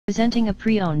Presenting a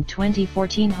pre-owned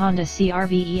 2014 Honda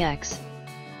CR-V EX.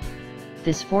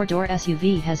 This four-door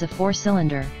SUV has a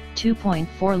four-cylinder,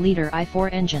 2.4-liter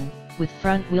i4 engine, with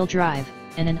front-wheel drive,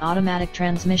 and an automatic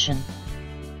transmission.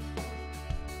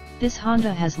 This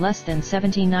Honda has less than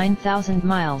 79,000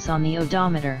 miles on the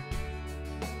odometer.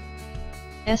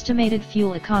 Estimated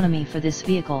fuel economy for this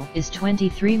vehicle is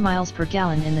 23 miles per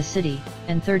gallon in the city,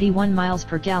 and 31 miles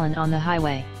per gallon on the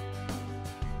highway.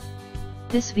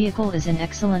 This vehicle is in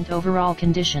excellent overall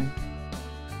condition.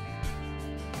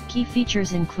 Key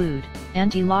features include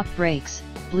anti-lock brakes,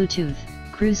 Bluetooth,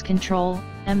 cruise control,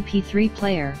 MP3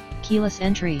 player, keyless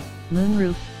entry,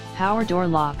 moonroof, power door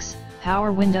locks,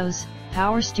 power windows,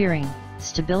 power steering,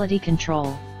 stability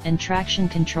control, and traction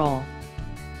control.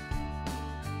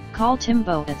 Call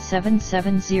Timbo at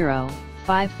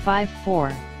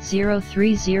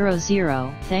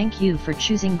 770-554-0300. Thank you for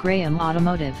choosing Graham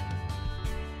Automotive.